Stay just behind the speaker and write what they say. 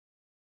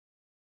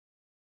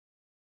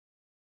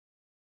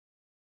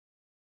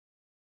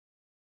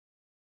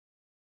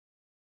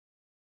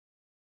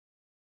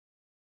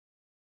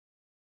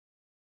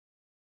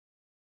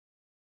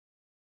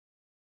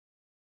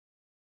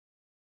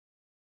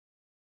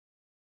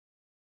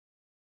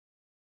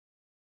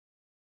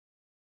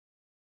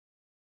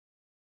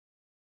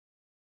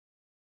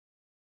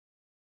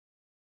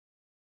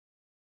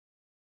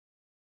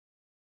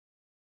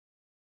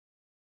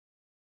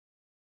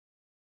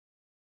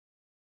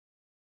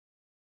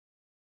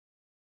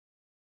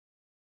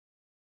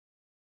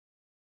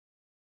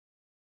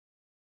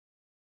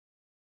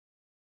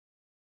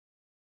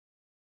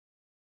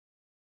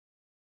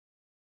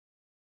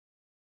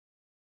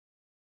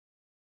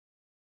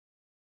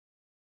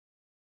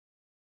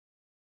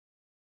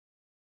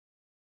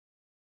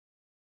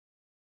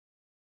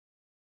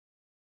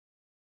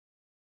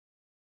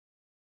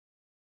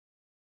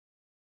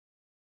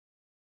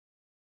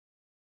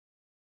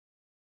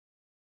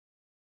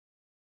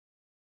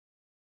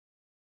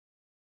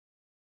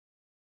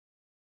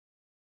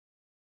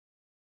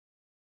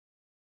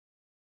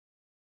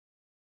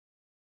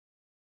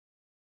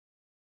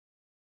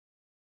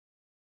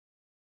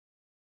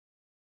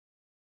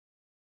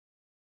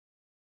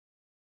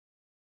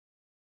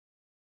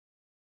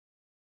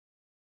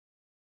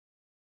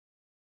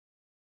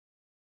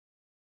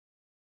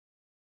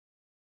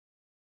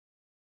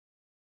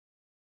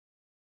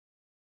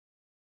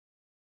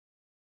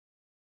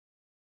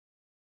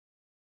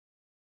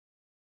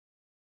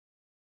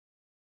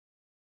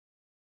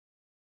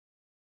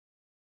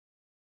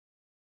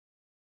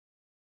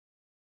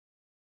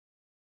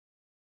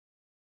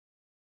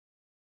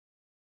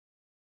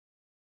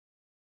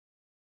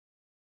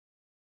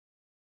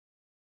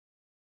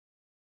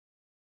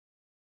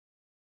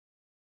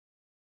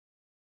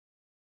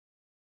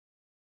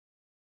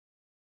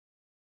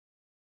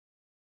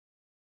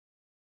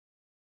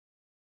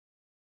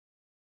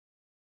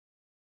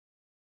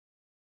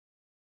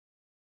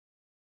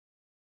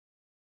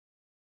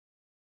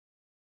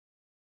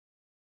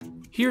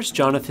Here's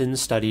Jonathan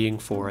studying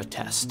for a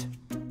test.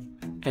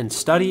 And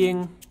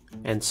studying,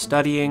 and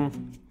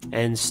studying,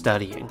 and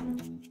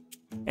studying.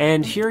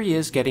 And here he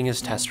is getting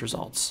his test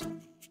results.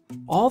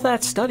 All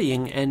that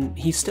studying and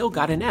he still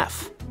got an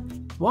F.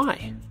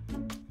 Why?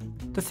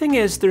 The thing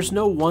is, there's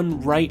no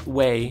one right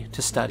way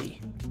to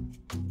study.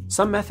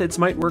 Some methods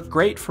might work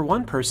great for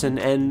one person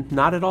and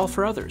not at all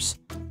for others.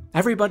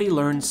 Everybody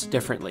learns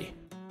differently.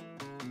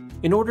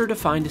 In order to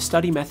find a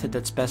study method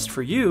that's best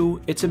for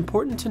you, it's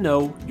important to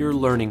know your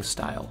learning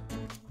style.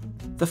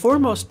 The four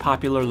most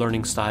popular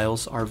learning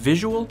styles are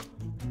visual,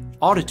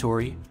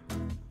 auditory,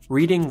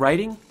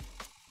 reading-writing,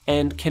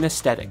 and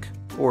kinesthetic,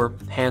 or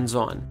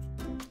hands-on.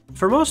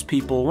 For most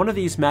people, one of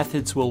these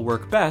methods will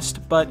work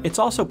best, but it's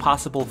also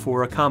possible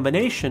for a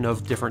combination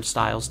of different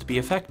styles to be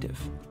effective.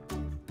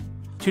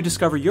 To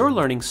discover your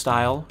learning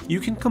style, you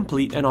can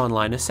complete an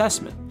online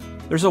assessment.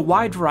 There's a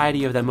wide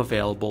variety of them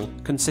available,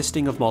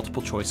 consisting of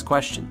multiple choice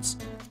questions.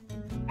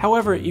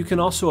 However, you can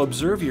also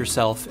observe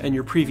yourself and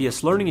your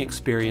previous learning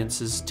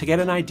experiences to get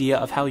an idea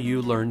of how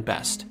you learn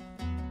best.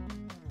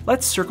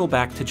 Let's circle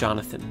back to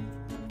Jonathan.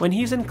 When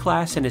he's in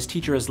class and his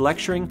teacher is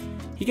lecturing,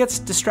 he gets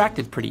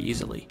distracted pretty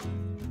easily.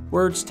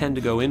 Words tend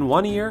to go in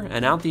one ear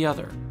and out the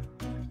other.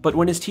 But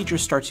when his teacher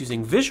starts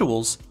using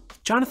visuals,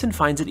 Jonathan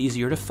finds it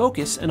easier to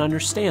focus and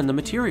understand the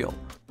material.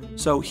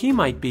 So he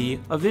might be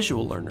a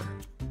visual learner.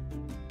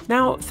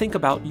 Now think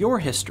about your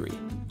history.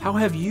 How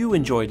have you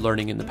enjoyed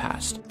learning in the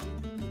past?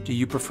 Do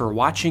you prefer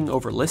watching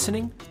over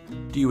listening?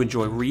 Do you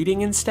enjoy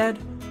reading instead?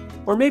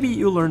 Or maybe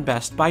you learn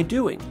best by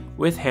doing,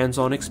 with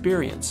hands-on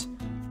experience.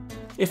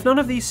 If none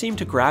of these seem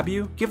to grab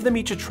you, give them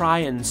each a try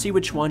and see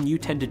which one you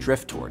tend to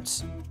drift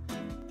towards.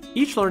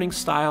 Each learning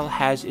style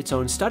has its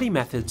own study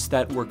methods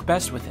that work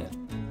best with it.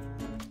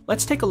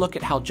 Let's take a look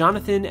at how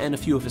Jonathan and a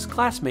few of his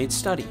classmates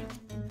study.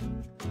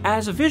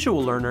 As a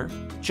visual learner,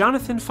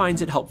 Jonathan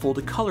finds it helpful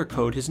to color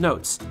code his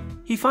notes.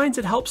 He finds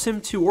it helps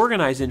him to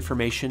organize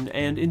information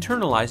and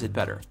internalize it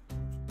better.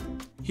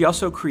 He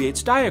also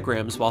creates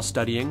diagrams while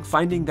studying,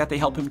 finding that they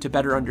help him to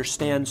better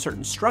understand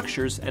certain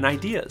structures and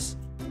ideas.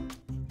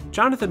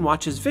 Jonathan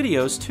watches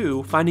videos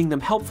too, finding them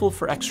helpful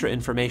for extra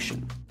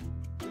information.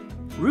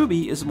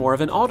 Ruby is more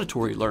of an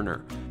auditory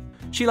learner.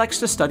 She likes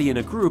to study in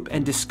a group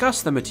and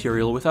discuss the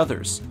material with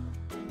others.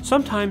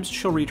 Sometimes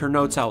she'll read her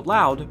notes out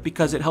loud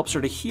because it helps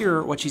her to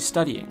hear what she's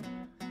studying.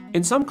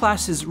 In some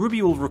classes,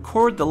 Ruby will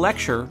record the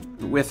lecture,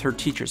 with her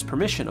teacher's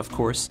permission of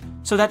course,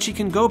 so that she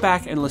can go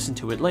back and listen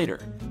to it later.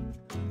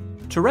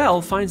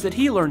 Terrell finds that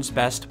he learns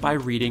best by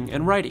reading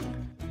and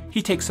writing.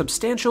 He takes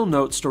substantial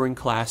notes during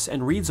class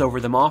and reads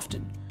over them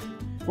often.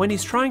 When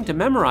he's trying to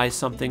memorize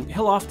something,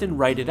 he'll often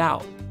write it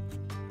out.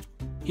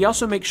 He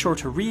also makes sure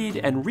to read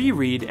and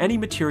reread any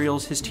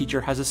materials his teacher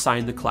has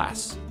assigned the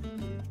class.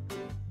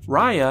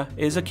 Raya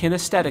is a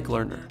kinesthetic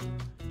learner.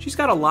 She's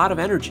got a lot of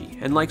energy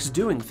and likes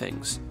doing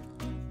things.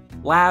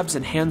 Labs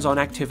and hands-on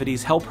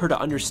activities help her to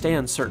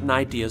understand certain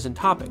ideas and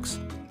topics.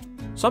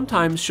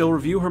 Sometimes she'll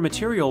review her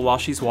material while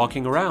she's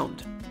walking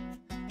around.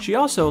 She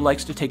also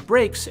likes to take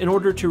breaks in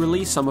order to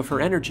release some of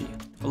her energy,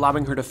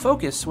 allowing her to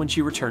focus when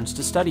she returns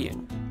to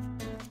studying.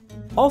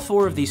 All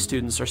four of these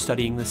students are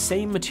studying the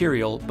same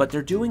material, but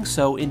they're doing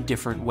so in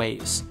different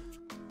ways.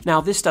 Now,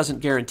 this doesn't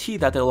guarantee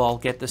that they'll all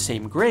get the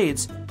same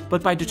grades,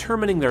 but by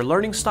determining their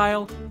learning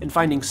style and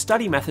finding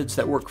study methods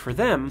that work for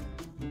them,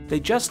 they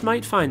just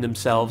might find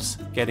themselves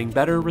getting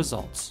better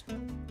results.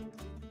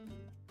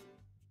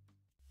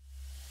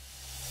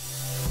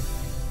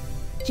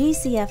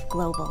 GCF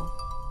Global,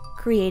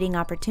 creating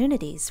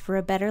opportunities for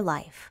a better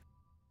life.